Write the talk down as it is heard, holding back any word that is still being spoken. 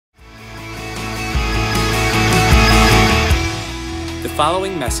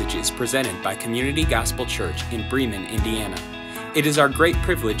following message is presented by Community Gospel Church in Bremen, Indiana. It is our great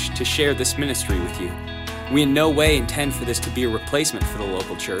privilege to share this ministry with you. We in no way intend for this to be a replacement for the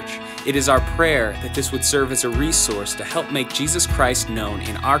local church. It is our prayer that this would serve as a resource to help make Jesus Christ known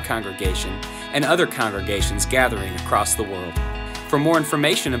in our congregation and other congregations gathering across the world. For more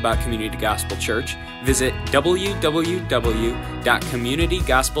information about Community Gospel Church, visit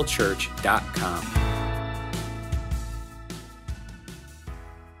www.communitygospelchurch.com.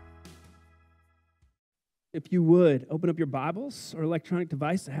 If you would, open up your Bibles or electronic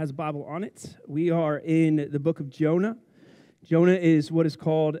device that has a Bible on it. We are in the book of Jonah. Jonah is what is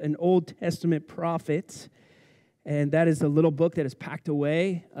called an Old Testament prophet, and that is a little book that is packed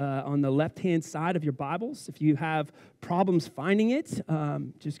away on the left-hand side of your Bibles. If you have problems finding it,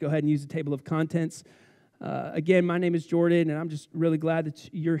 just go ahead and use the table of contents. Again, my name is Jordan, and I'm just really glad that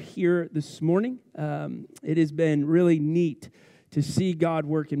you're here this morning. It has been really neat to see God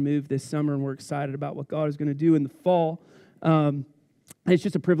work and move this summer, and we're excited about what God is going to do in the fall. It's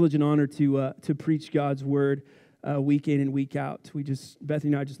just a privilege and honor to preach God's word week in and week out.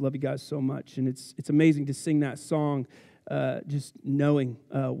 Bethany and I just love you guys so much, and it's amazing to sing that song, just knowing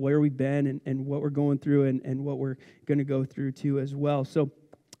where we've been and what we're going through and what we're going to go through too as well. So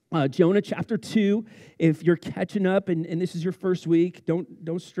Jonah chapter 2, if you're catching up and this is your first week,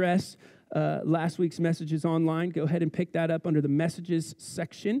 don't stress. Last week's message is online. Go ahead and pick that up under the messages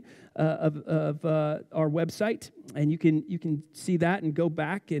section of our website, and you can see that and go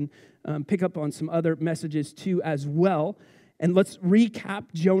back and pick up on some other messages too as well. And let's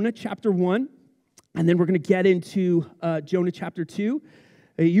recap Jonah chapter 1, and then we're going to get into Jonah chapter 2.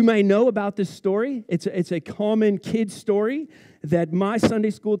 You may know about this story. It's a common kid story that my Sunday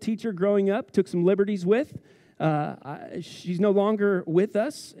school teacher growing up took some liberties with. She's no longer with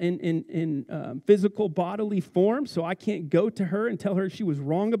us in physical bodily form, so I can't go to her and tell her she was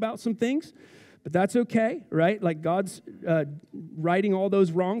wrong about some things, but that's okay, right? Like God's righting all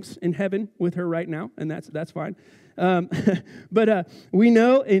those wrongs in heaven with her right now, and that's fine. But we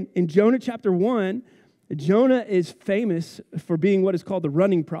know in Jonah chapter 1, Jonah is famous for being what is called the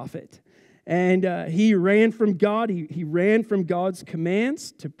running prophet. And he ran from God. He ran from God's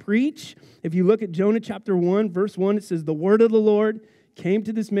commands to preach. If you look at Jonah chapter 1, verse 1, it says, "The word of the Lord came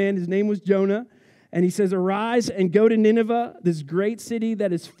to this man." His name was Jonah. And he says, "Arise and go to Nineveh, this great city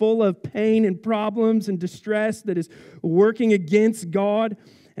that is full of pain and problems and distress, that is working against God.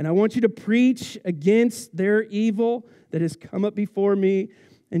 And I want you to preach against their evil that has come up before me."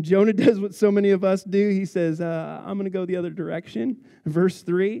 And Jonah does what so many of us do. He says, I'm going to go the other direction. Verse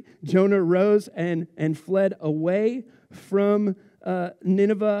 3, Jonah rose and fled away from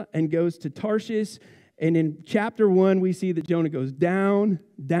Nineveh and goes to Tarshish. And in chapter 1, we see that Jonah goes down,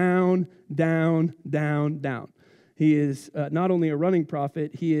 down, down, down, down. He is not only a running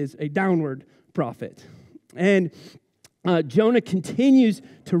prophet, he is a downward prophet. And Jonah continues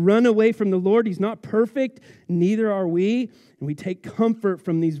to run away from the Lord. He's not perfect, neither are we. And we take comfort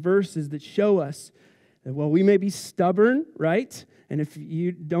from these verses that show us that while we may be stubborn, right? And if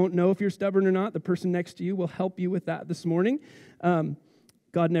you don't know if you're stubborn or not, the person next to you will help you with that this morning.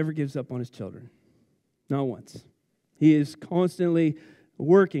 God never gives up on his children. Not once. He is constantly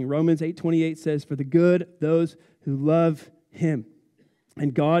working. Romans 8:28 says, "For the good of those who love him."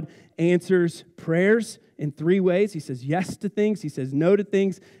 And God answers prayers in 3 ways. He says yes to things, he says no to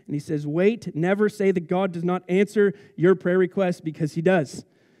things, and he says wait. Never say that God does not answer your prayer request, because he does.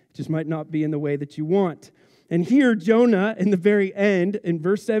 It just might not be in the way that you want. And here, Jonah, in the very end, in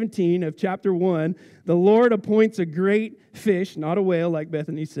verse 17 of chapter 1, the Lord appoints a great fish, not a whale like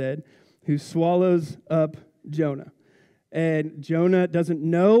Bethany said, who swallows up Jonah. And Jonah doesn't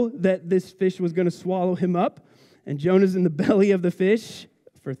know that this fish was going to swallow him up. And Jonah's in the belly of the fish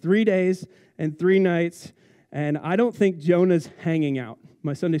for 3 days and 3 nights. And I don't think Jonah's hanging out.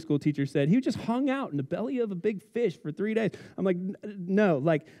 My Sunday school teacher said he just hung out in the belly of a big fish for 3 days. I'm like, no,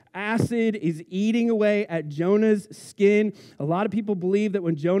 like acid is eating away at Jonah's skin. A lot of people believe that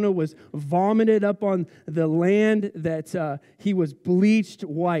when Jonah was vomited up on the land that he was bleached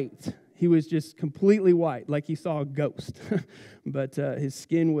white. He was just completely white, like he saw a ghost. But his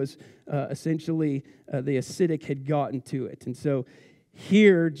skin was essentially, the acidic had gotten to it. And so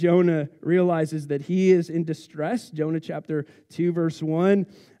here, Jonah realizes that he is in distress. Jonah chapter 2, verse 1.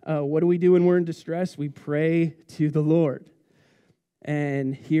 What do we do when we're in distress? We pray to the Lord.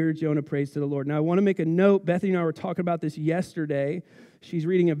 And here, Jonah prays to the Lord. Now, I want to make a note. Bethany and I were talking about this yesterday. She's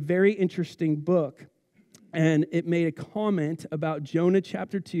reading a very interesting book. and it made a comment about Jonah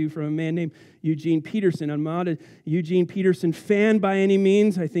chapter 2 from a man named Eugene Peterson. I'm not a Eugene Peterson fan by any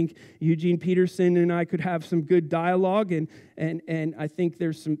means. I think Eugene Peterson and I could have some good dialogue, and I think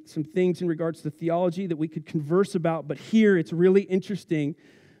there's some things in regards to theology that we could converse about, but here it's really interesting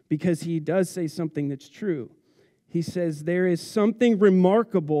because he does say something that's true. He says, there is something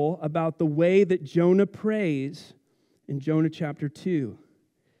remarkable about the way that Jonah prays in Jonah chapter 2.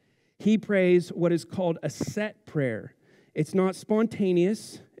 He prays what is called a set prayer. It's not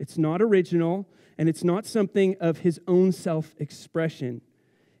spontaneous, it's not original, and it's not something of his own self-expression.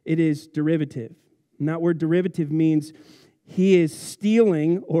 It is derivative. And that word derivative means he is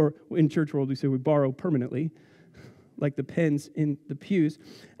stealing, or in church world we say we borrow permanently, like the pens in the pews,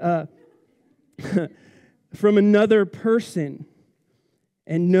 from another person.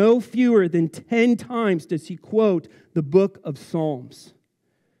 And no fewer than 10 times does he quote the book of Psalms.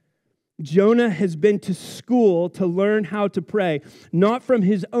 Jonah has been to school to learn how to pray, not from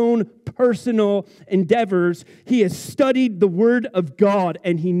his own personal endeavors. He has studied the Word of God,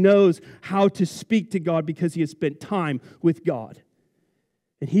 and he knows how to speak to God because he has spent time with God.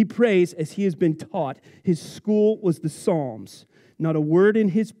 And he prays as he has been taught. His school was the Psalms. Not a word in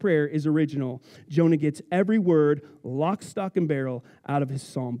his prayer is original. Jonah gets every word, lock, stock, and barrel, out of his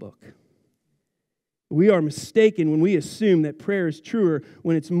psalm book. We are mistaken when we assume that prayer is truer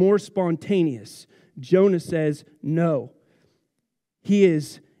when it's more spontaneous. Jonah says no. He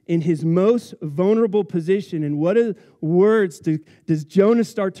is in his most vulnerable position. And what words does Jonah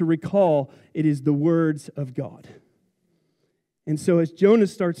start to recall? It is the words of God. And so as Jonah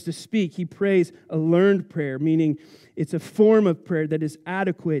starts to speak, he prays a learned prayer, meaning it's a form of prayer that is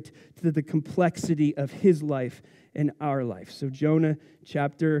adequate to the complexity of his life and our life. So Jonah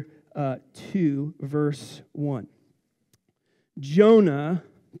chapter 2, verse 1. Jonah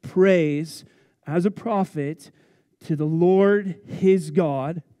prays as a prophet to the Lord his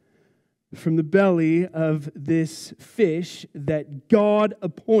God from the belly of this fish that God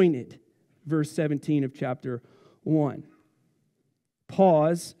appointed. Verse 17 of chapter 1.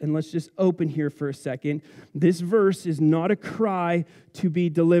 Pause, and let's just open here for a second. This verse is not a cry to be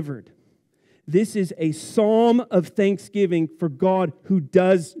delivered. This is a psalm of thanksgiving for God who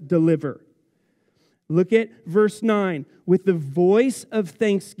does deliver. Look at verse 9. With the voice of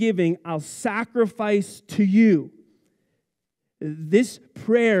thanksgiving, I'll sacrifice to you. This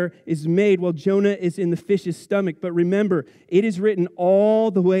prayer is made while Jonah is in the fish's stomach. But remember, it is written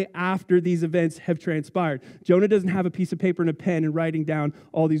all the way after these events have transpired. Jonah doesn't have a piece of paper and a pen and writing down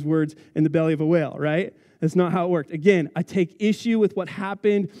all these words in the belly of a whale, right? That's not how it worked. Again, I take issue with what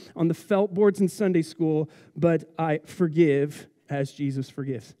happened on the felt boards in Sunday school, but I forgive as Jesus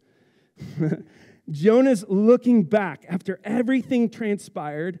forgives. Jonah's looking back after everything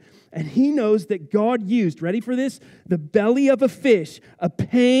transpired, and he knows that God used, ready for this? The belly of a fish, a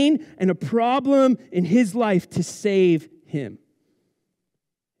pain and a problem in his life to save him.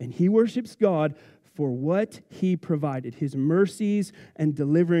 And he worships God for what he provided, his mercies and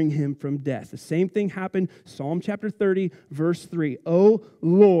delivering him from death. The same thing happened, Psalm chapter 30, verse 3. O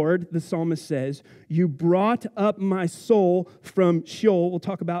Lord, the psalmist says, you brought up my soul from Sheol. We'll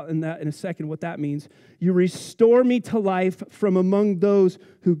talk about in a second what that means. You restore me to life from among those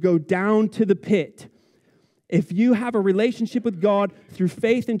who go down to the pit. If you have a relationship with God through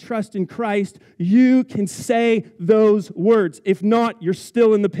faith and trust in Christ, you can say those words. If not, you're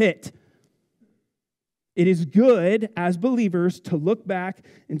still in the pit. It is good as believers to look back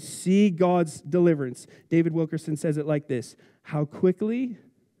and see God's deliverance. David Wilkerson says it like this: how quickly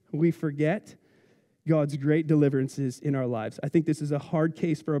we forget God's great deliverances in our lives. I think this is a hard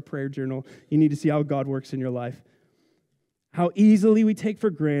case for a prayer journal. You need to see how God works in your life. How easily we take for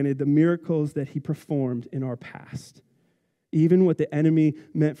granted the miracles that he performed in our past. Even what the enemy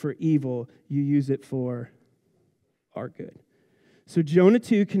meant for evil, you use it for our good. So Jonah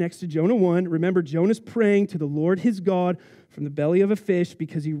 2 connects to Jonah 1. Remember, Jonah's praying to the Lord his God from the belly of a fish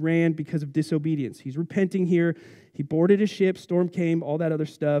because he ran because of disobedience. He's repenting here. He boarded a ship, storm came, all that other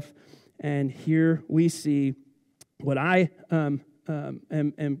stuff. And here we see what I am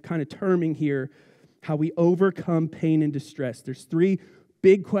kind of terming here, how we overcome pain and distress. There's 3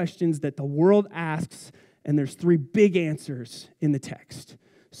 big questions that the world asks, and there's 3 big answers in the text.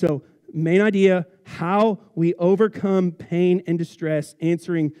 So main idea, how we overcome pain and distress,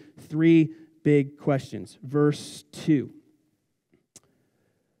 answering 3 big questions. Verse 2.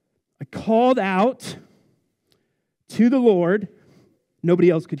 I called out to the Lord. Nobody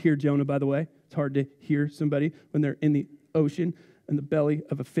else could hear Jonah, by the way. It's hard to hear somebody when they're in the ocean, in the belly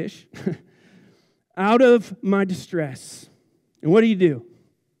of a fish. Out of my distress. And what do?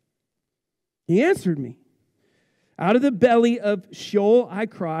 He answered me. Out of the belly of Sheol I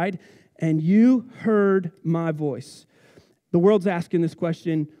cried, and you heard my voice. The world's asking this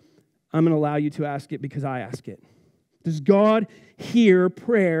question. I'm going to allow you to ask it because I ask it. Does God hear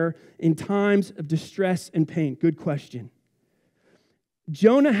prayer in times of distress and pain? Good question.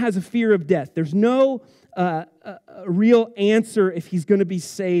 Jonah has a fear of death. There's no real answer if he's going to be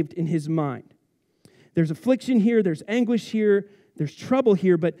saved in his mind. There's affliction here, there's anguish here, there's trouble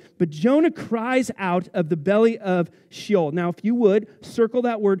here, but Jonah cries out of the belly of Sheol. Now, if you would, circle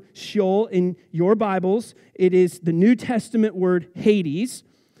that word Sheol in your Bibles. It is the New Testament word Hades,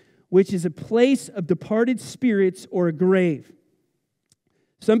 which is a place of departed spirits or a grave.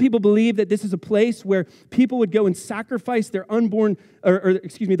 Some people believe that this is a place where people would go and sacrifice their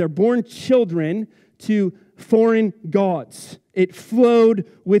their born children to foreign gods. It flowed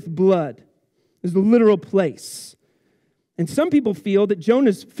with blood. It's the literal place. And some people feel that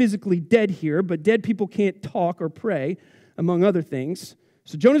Jonah's physically dead here, but dead people can't talk or pray, among other things.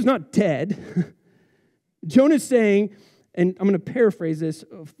 So Jonah's not dead. Jonah's saying, and I'm going to paraphrase this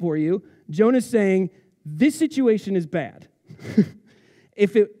for you, Jonah's saying, this situation is bad.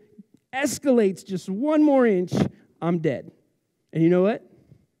 If it escalates just one more inch, I'm dead. And you know what?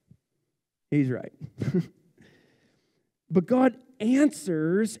 He's right. But God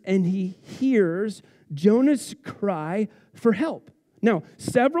answers and he hears Jonah's cry for help. Now,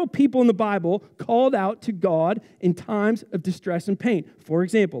 several people in the Bible called out to God in times of distress and pain. For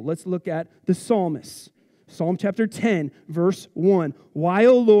example, let's look at the psalmists. Psalm chapter 10, verse 1. Why,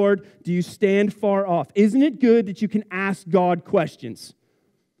 O Lord, do you stand far off? Isn't it good that you can ask God questions?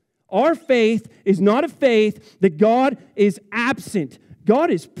 Our faith is not a faith that God is absent.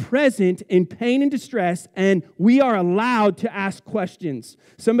 God is present in pain and distress, and we are allowed to ask questions.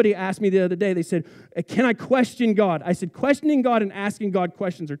 Somebody asked me the other day, they said, can I question God? I said, questioning God and asking God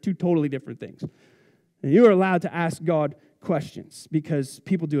questions are two totally different things. And you are allowed to ask God questions because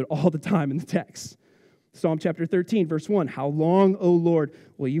people do it all the time in the text. Psalm chapter 13, verse 1. How long, O Lord,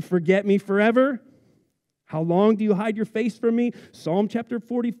 will you forget me forever? How long do you hide your face from me? Psalm chapter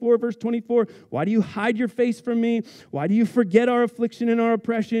 44, verse 24. Why do you hide your face from me? Why do you forget our affliction and our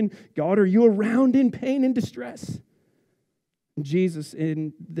oppression? God, are you around in pain and distress? Jesus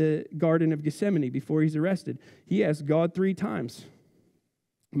in the Garden of Gethsemane, before he's arrested, he asked God 3 times,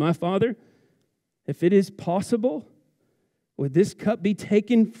 my Father, if it is possible, would this cup be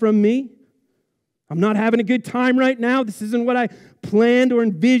taken from me? I'm not having a good time right now. This isn't what I planned or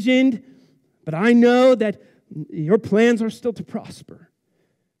envisioned. But I know that your plans are still to prosper.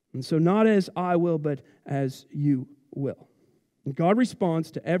 And so not as I will, but as you will. And God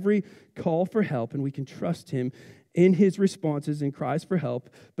responds to every call for help, and we can trust him in his responses and cries for help,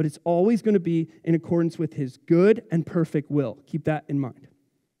 but it's always going to be in accordance with his good and perfect will. Keep that in mind.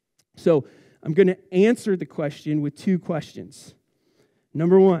 So I'm going to answer the question with 2 questions.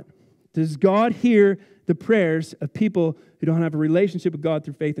 Number 1, does God hear the prayers of people who don't have a relationship with God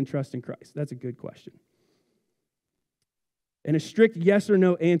through faith and trust in Christ? That's a good question. And a strict yes or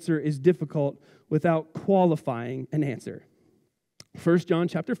no answer is difficult without qualifying an answer. 1 John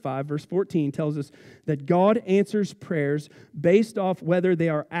chapter 5, verse 14 tells us that God answers prayers based off whether they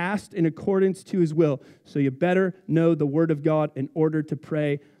are asked in accordance to his will. So you better know the word of God in order to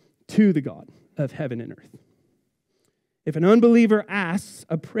pray to the God of heaven and earth. If an unbeliever asks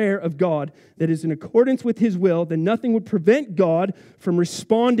a prayer of God that is in accordance with his will, then nothing would prevent God from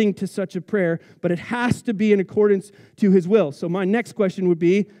responding to such a prayer, but it has to be in accordance to his will. So my next question would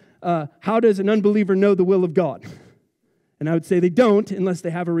be, how does an unbeliever know the will of God? And I would say they don't unless they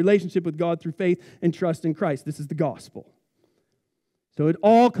have a relationship with God through faith and trust in Christ. This is the gospel. So it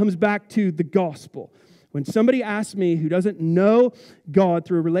all comes back to the gospel. When somebody asks me who doesn't know God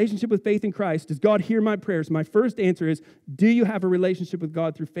through a relationship with faith in Christ, does God hear my prayers? My first answer is, do you have a relationship with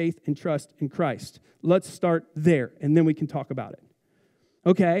God through faith and trust in Christ? Let's start there, and then we can talk about it.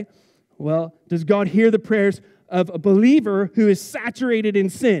 Okay, well, does God hear the prayers of a believer who is saturated in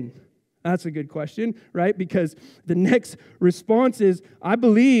sin? That's a good question, right? Because the next response is, I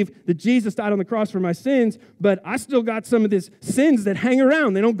believe that Jesus died on the cross for my sins, but I still got some of these sins that hang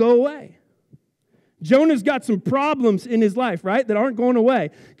around. They don't go away. Jonah's got some problems in his life, right, that aren't going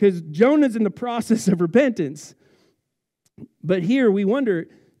away because Jonah's in the process of repentance. But here we wonder,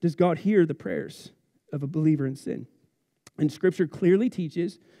 does God hear the prayers of a believer in sin? And Scripture clearly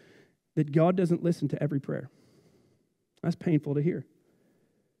teaches that God doesn't listen to every prayer. That's painful to hear.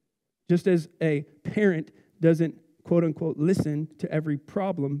 Just as a parent doesn't, quote unquote, listen to every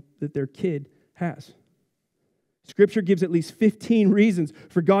problem that their kid has. Scripture gives at least 15 reasons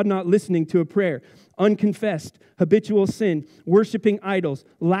for God not listening to a prayer. Unconfessed, habitual sin, worshiping idols,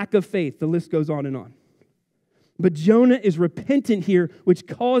 lack of faith. The list goes on and on. But Jonah is repentant here, which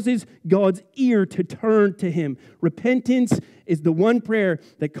causes God's ear to turn to him. Repentance is the one prayer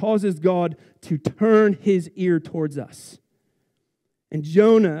that causes God to turn his ear towards us. And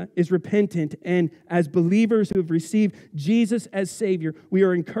Jonah is repentant, and as believers who have received Jesus as Savior, we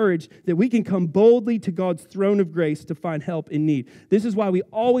are encouraged that we can come boldly to God's throne of grace to find help in need. This is why we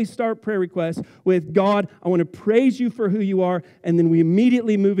always start prayer requests with, God, I want to praise you for who you are, and then we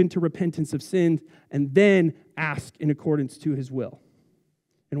immediately move into repentance of sin, and then ask in accordance to his will.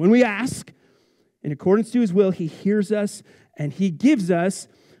 And when we ask in accordance to his will, he hears us, and he gives us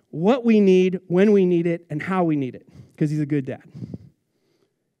what we need, when we need it, and how we need it, because he's a good dad.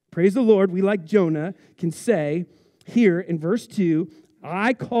 Praise the Lord, we, like Jonah, can say here in verse 2,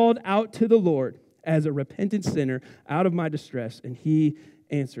 I called out to the Lord as a repentant sinner out of my distress, and he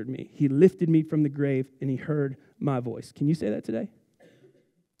answered me. He lifted me from the grave, and he heard my voice. Can you say that today?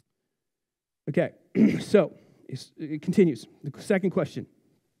 Okay, so it continues. The second question.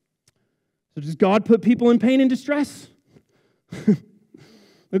 So does God put people in pain and distress?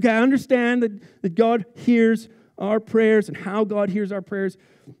 Okay, I understand that God hears our prayers and how God hears our prayers.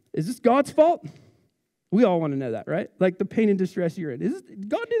 Is this God's fault? We all want to know that, right? Like the pain and distress you're in. Did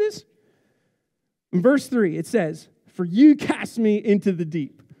God do this? In verse 3, it says, for you cast me into the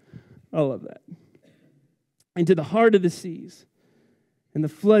deep. I love that. Into the heart of the seas. And the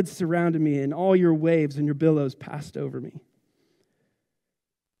floods surrounded me, and all your waves and your billows passed over me.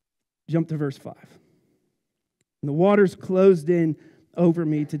 Jump to verse 5. And the waters closed in over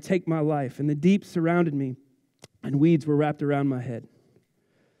me to take my life, and the deep surrounded me, and weeds were wrapped around my head.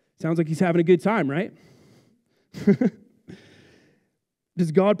 Sounds like he's having a good time, right?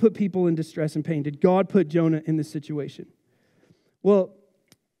 Does God put people in distress and pain? Did God put Jonah in this situation? Well,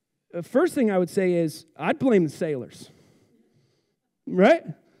 the first thing I would say is I'd blame the sailors, right?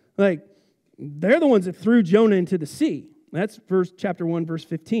 Like, they're the ones that threw Jonah into the sea. That's chapter 1, verse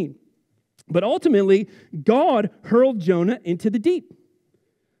 15. But ultimately, God hurled Jonah into the deep.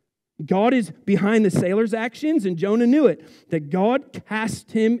 God is behind the sailor's actions, and Jonah knew it, that God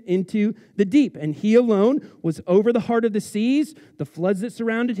cast him into the deep, and he alone was over the heart of the seas, the floods that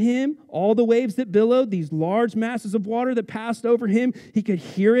surrounded him, all the waves that billowed, these large masses of water that passed over him. He could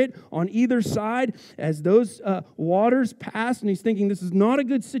hear it on either side as those waters passed, and he's thinking, this is not a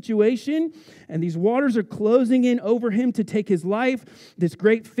good situation, and these waters are closing in over him to take his life. This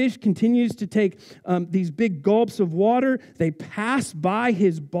great fish continues to take these big gulps of water. They pass by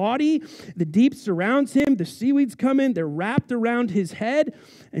his body. The deep surrounds him. The seaweeds come in. They're wrapped around his head.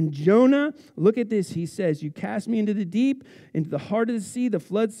 And Jonah, look at this. He says, you cast me into the deep, into the heart of the sea. The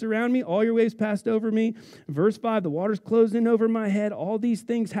floods surround me. All your waves passed over me. Verse 5, the waters closed in over my head. All these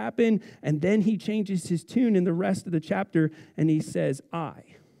things happen. And then he changes his tune in the rest of the chapter, and he says, I.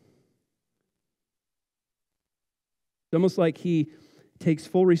 It's almost like he takes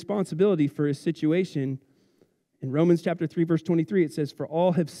full responsibility for his situation. In Romans chapter 3, verse 23, it says, for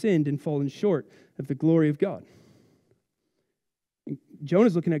all have sinned and fallen short of the glory of God. And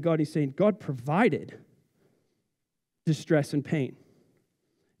Jonah's looking at God and he's saying, God provided distress and pain.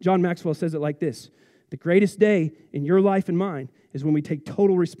 John Maxwell says it like this, the greatest day in your life and mine is when we take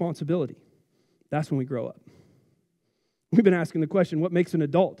total responsibility. That's when we grow up. We've been asking the question, what makes an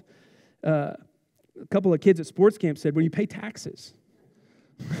adult? A couple of kids at sports camp said, when you pay taxes.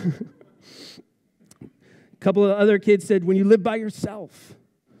 A couple of other kids said, when you live by yourself.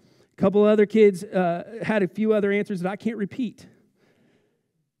 A couple of other kids had a few other answers that I can't repeat.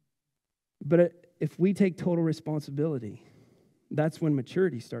 But if we take total responsibility, that's when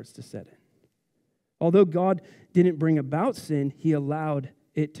maturity starts to set in. Although God didn't bring about sin, he allowed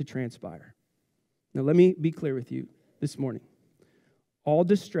it to transpire. Now, let me be clear with you this morning. All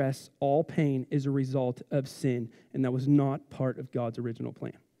distress, all pain is a result of sin, and that was not part of God's original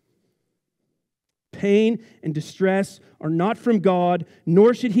plan. Pain and distress are not from God,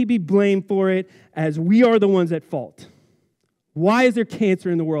 nor should he be blamed for it, as we are the ones at fault. Why is there cancer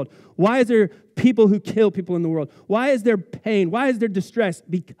in the world? Why is there people who kill people in the world? Why is there pain? Why is there distress?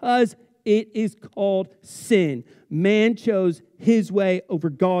 Because it is called sin. Man chose his way over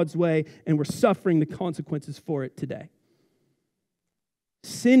God's way, and we're suffering the consequences for it today.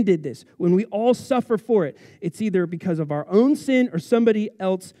 Sin did this. When we all suffer for it, it's either because of our own sin or somebody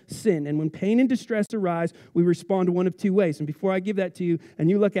else's sin. And when pain and distress arise, we respond one of two ways. And before I give that to you, and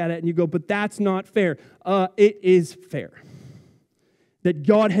you look at it and you go, but that's not fair. It is fair. That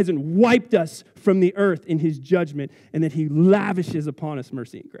God hasn't wiped us from the earth in his judgment, and that he lavishes upon us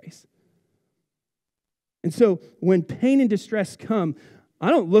mercy and grace. And so when pain and distress come,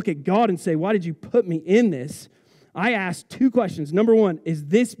 I don't look at God and say, why did you put me in this? I ask two questions. Number one, is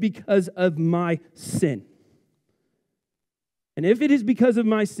this because of my sin? And if it is because of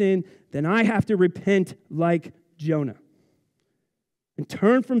my sin, then I have to repent like Jonah and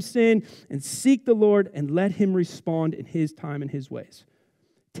turn from sin and seek the Lord and let him respond in his time and his ways.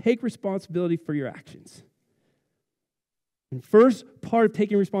 Take responsibility for your actions. And first part of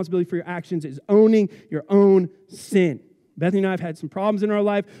taking responsibility for your actions is owning your own sin. Bethany and I have had some problems in our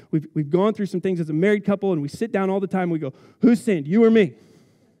life. We've gone through some things as a married couple, and we sit down all the time and we go, who sinned, you or me?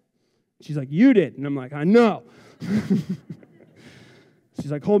 She's like, you did. And I'm like, I know. She's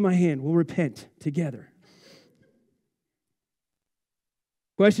like, hold my hand. We'll repent together.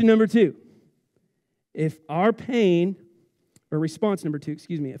 Question number 2. If our pain, or response number 2,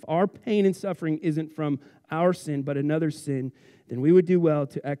 if our pain and suffering isn't from our sin but another sin, then we would do well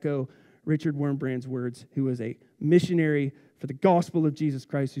to echo Richard Wurmbrand's words, who was a missionary for the gospel of Jesus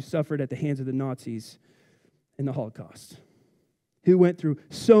Christ, who suffered at the hands of the Nazis in the Holocaust, who went through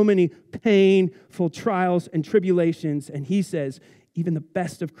so many painful trials and tribulations. And he says, even the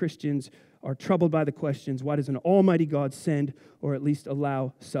best of Christians are troubled by the questions, why does an almighty God send or at least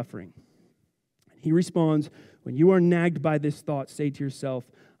allow suffering? He responds, when you are nagged by this thought, say to yourself,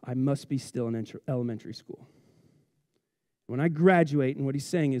 I must be still in elementary school. When I graduate, and what he's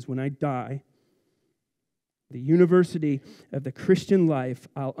saying is when I die, the university of the Christian life,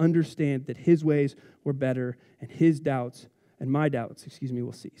 I'll understand that his ways were better and his doubts and my doubts,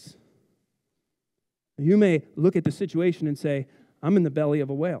 will cease. You may look at the situation and say, I'm in the belly of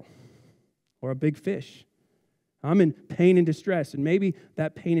a whale or a big fish. I'm in pain and distress, and maybe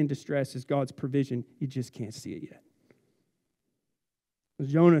that pain and distress is God's provision. You just can't see it yet.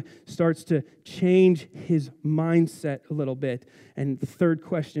 Jonah starts to change his mindset a little bit, and the third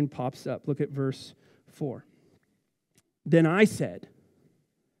question pops up. Look at verse 4. Then I said,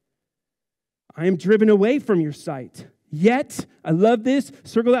 I am driven away from your sight. Yet, I love this,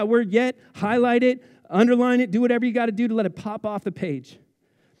 circle that word yet, highlight it, underline it, do whatever you got to do to let it pop off the page.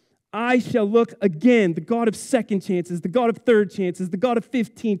 I shall look again, the God of second chances, the God of third chances, the God of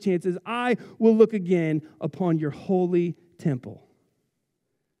 15 chances. I will look again upon your holy temple.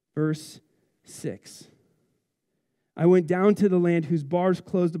 Verse 6. I went down to the land whose bars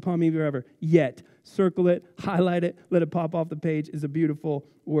closed upon me forever. Yet, circle it, highlight it, let it pop off the page is a beautiful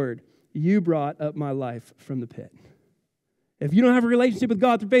word. You brought up my life from the pit. If you don't have a relationship with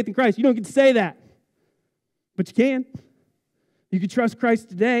God through faith in Christ, you don't get to say that. But you can. You can trust Christ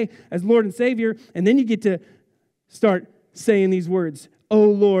today as Lord and Savior, and then you get to start saying these words, oh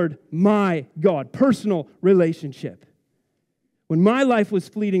Lord, my God, personal relationship. When my life was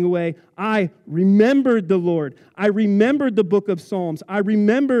fleeting away, I remembered the Lord. I remembered the book of Psalms. I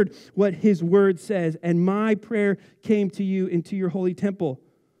remembered what his word says, and my prayer came to you into your holy temple.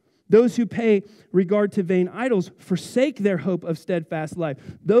 Those who pay regard to vain idols forsake their hope of steadfast life.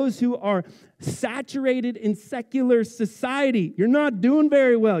 Those who are saturated in secular society, you're not doing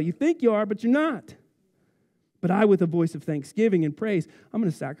very well. You think you are, but you're not. But I, with a voice of thanksgiving and praise, I'm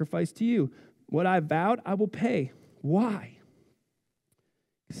going to sacrifice to you. What I vowed, I will pay. Why?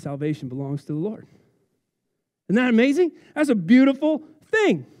 Salvation belongs to the Lord. Isn't that amazing? That's a beautiful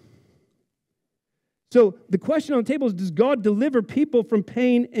thing. So the question on the table is, does God deliver people from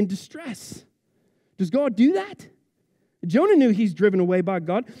pain and distress? Does God do that? Jonah knew he's driven away by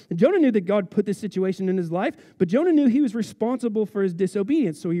God. And Jonah knew that God put this situation in his life, but Jonah knew he was responsible for his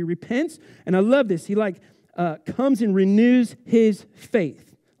disobedience. So he repents, and I love this. He comes and renews his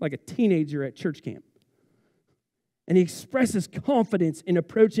faith like a teenager at church camp. And he expresses confidence in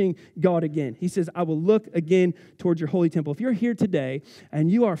approaching God again. He says, I will look again towards your holy temple. If you're here today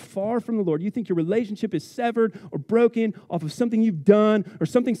and you are far from the Lord, you think your relationship is severed or broken off of something you've done or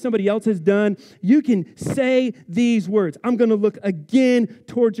something somebody else has done, you can say these words. I'm going to look again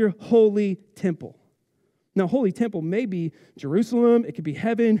towards your holy temple. Now, holy temple may be Jerusalem. It could be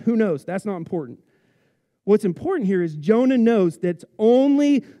heaven. Who knows? That's not important. What's important here is Jonah knows that it's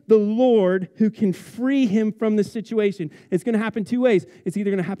only the Lord who can free him from this situation. It's going to happen two ways. It's either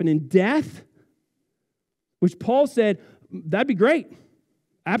going to happen in death, which Paul said, that'd be great.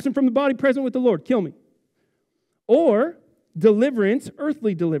 Absent from the body, present with the Lord. Kill me. Or deliverance,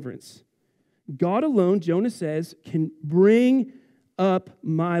 earthly deliverance. God alone, Jonah says, can bring up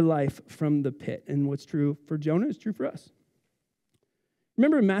my life from the pit. And what's true for Jonah is true for us.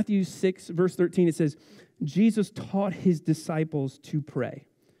 Remember in Matthew 6, verse 13, it says, Jesus taught his disciples to pray.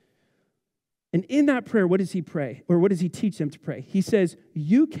 And in that prayer, what does he pray? Or what does he teach them to pray? He says,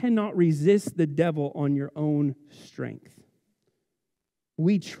 you cannot resist the devil on your own strength.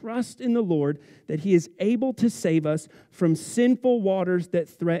 We trust in the Lord that he is able to save us from sinful waters that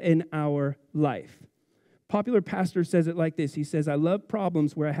threaten our life. Popular pastor says it like this. He says, I love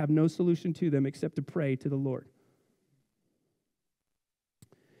problems where I have no solution to them except to pray to the Lord.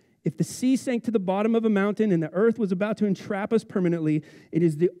 If the sea sank to the bottom of a mountain and the earth was about to entrap us permanently, it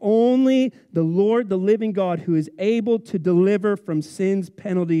is the Lord, the living God, who is able to deliver from sin's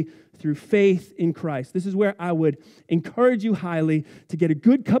penalty through faith in Christ. This is where I would encourage you highly to get a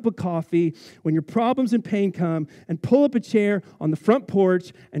good cup of coffee when your problems and pain come and pull up a chair on the front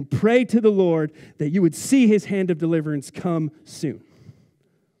porch and pray to the Lord that you would see his hand of deliverance come soon.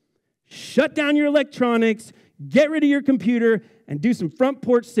 Shut down your electronics, get rid of your computer, and do some front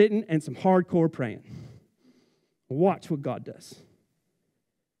porch sitting and some hardcore praying. Watch what God does.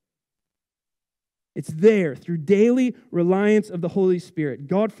 It's there through daily reliance of the Holy Spirit.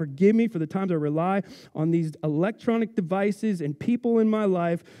 God, forgive me for the times I rely on these electronic devices and people in my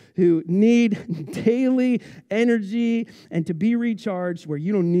life who need daily energy and to be recharged where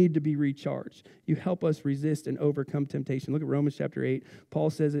you don't need to be recharged. You help us resist and overcome temptation. Look at Romans chapter 8. Paul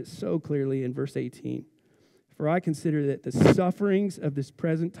says it so clearly in verse 18. For I consider that the sufferings of this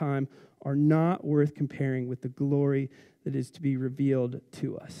present time are not worth comparing with the glory that is to be revealed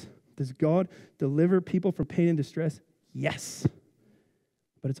to us. Does God deliver people from pain and distress? Yes.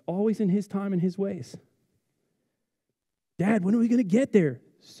 But it's always in his time and his ways. Dad, when are we going to get there?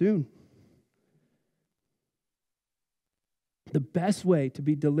 Soon. The best way to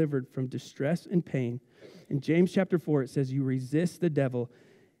be delivered from distress and pain, in James chapter 4, it says you resist the devil.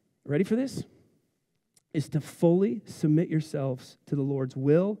 Ready for this? Is to fully submit yourselves to the Lord's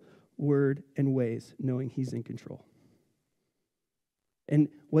will, word, and ways, knowing he's in control. And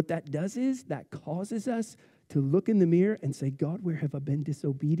what that does is that causes us to look in the mirror and say, God, where have I been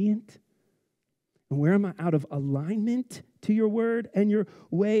disobedient? And where am I out of alignment to your word and your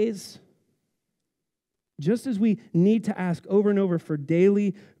ways? Just as we need to ask over and over for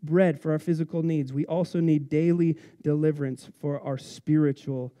daily bread for our physical needs, we also need daily deliverance for our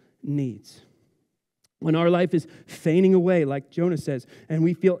spiritual needs. When our life is fainting away, like Jonah says, and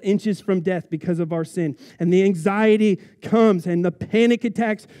we feel inches from death because of our sin, and the anxiety comes and the panic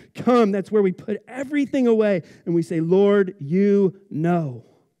attacks come, that's where we put everything away and we say, Lord, you know.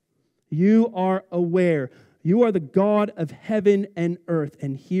 You are aware. You are the God of heaven and earth,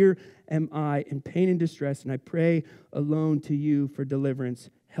 and here am I in pain and distress, and I pray alone to you for deliverance.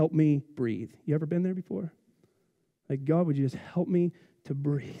 Help me breathe. You ever been there before? Like, God, would you just help me to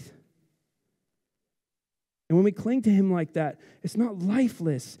breathe? And when we cling to him like that, it's not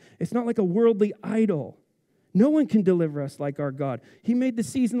lifeless. It's not like a worldly idol. No one can deliver us like our God. He made the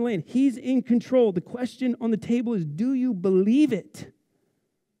seas and the land. He's in control. The question on the table is, do you believe it?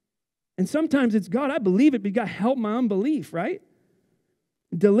 And sometimes it's, God, I believe it, but you got to help my unbelief, right?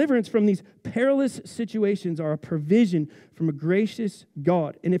 Deliverance from these perilous situations are a provision from a gracious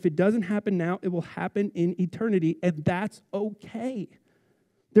God. And if it doesn't happen now, it will happen in eternity, and that's okay.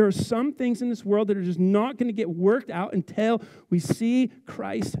 There are some things in this world that are just not going to get worked out until we see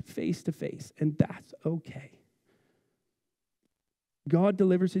Christ face to face, and that's okay. God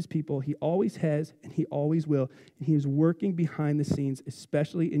delivers his people. He always has, and he always will, and he is working behind the scenes,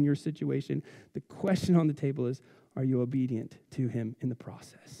 especially in your situation. The question on the table is, are you obedient to him in the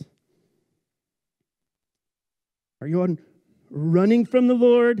process? Are you running from the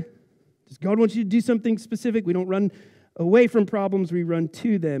Lord? Does God want you to do something specific? We don't run away from problems, we run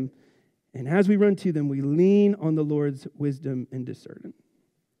to them. And as we run to them, we lean on the Lord's wisdom and discernment.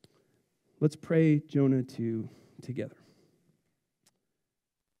 Let's pray Jonah 2 together.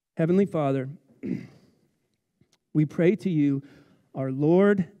 Heavenly Father, we pray to you, our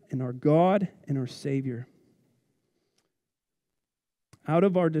Lord and our God and our Savior. Out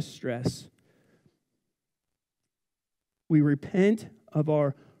of our distress, we repent of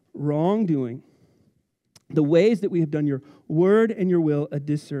our wrongdoing, the ways that we have done your word and your will a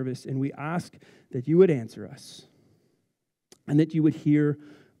disservice, and we ask that you would answer us and that you would hear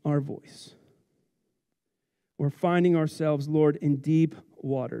our voice. We're finding ourselves, Lord, in deep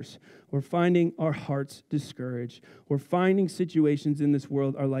waters. We're finding our hearts discouraged. We're finding situations in this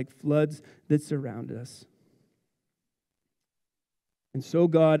world are like floods that surround us. And so,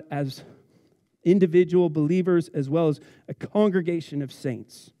 God, as individual believers as well as a congregation of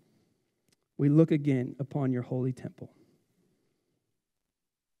saints, we look again upon your holy temple.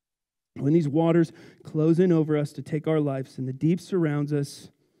 When these waters close in over us to take our lives and the deep surrounds us,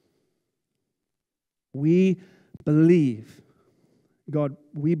 we believe, God,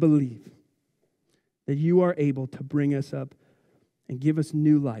 we believe that you are able to bring us up and give us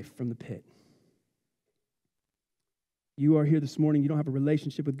new life from the pit. You are here this morning. You don't have a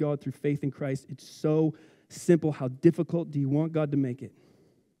relationship with God through faith in Christ. It's so simple. How difficult do you want God to make it?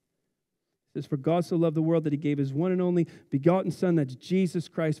 It says, for God so loved the world that he gave his one and only begotten Son, that's Jesus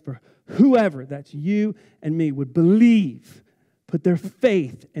Christ, for whoever, that's you and me, would believe, put their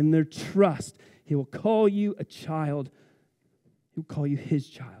faith and their trust, He will call you a child. He will call you His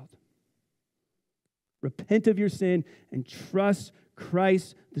child. Repent of your sin and trust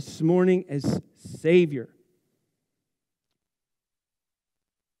Christ this morning as Savior.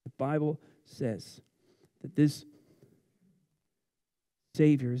 The Bible says that this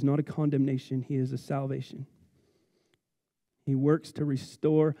Savior is not a condemnation, He is a salvation. He works to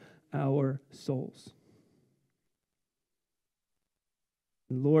restore our souls.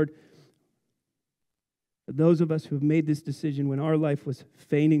 And Lord, for those of us who have made this decision when our life was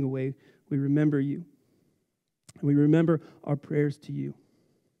fading away, we remember You. And we remember our prayers to You.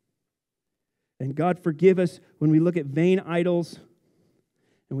 And God, forgive us when we look at vain idols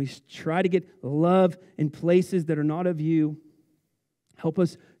and we try to get love in places that are not of You. Help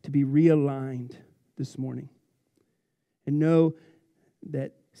us to be realigned this morning and know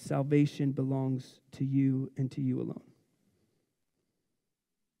that salvation belongs to You and to You alone.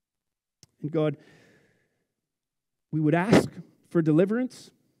 And God, we would ask for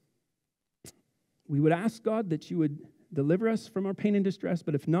deliverance. We would ask, God, that You would deliver us from our pain and distress,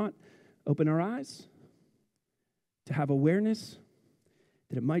 but if not, open our eyes to have awareness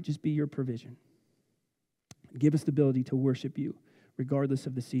that it might just be Your provision. Give us the ability to worship You, regardless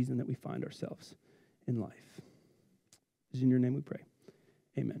of the season that we find ourselves in life. It's in Your name we pray.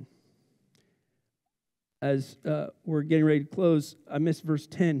 Amen. As we're getting ready to close, I missed verse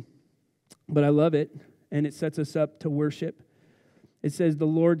 10, but I love it, and it sets us up to worship. It says, the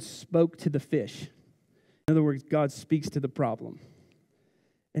Lord spoke to the fish. In other words, God speaks to the problem.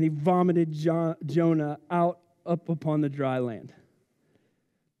 And He vomited Jonah out up upon the dry land.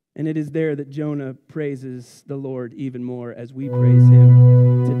 And it is there that Jonah praises the Lord even more as we praise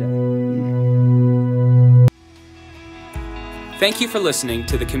Him today. Thank you for listening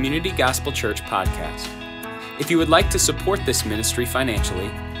to the Community Gospel Church podcast. If you would like to support this ministry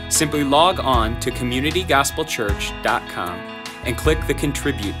financially, simply log on to communitygospelchurch.com and click the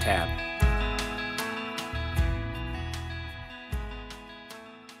Contribute tab.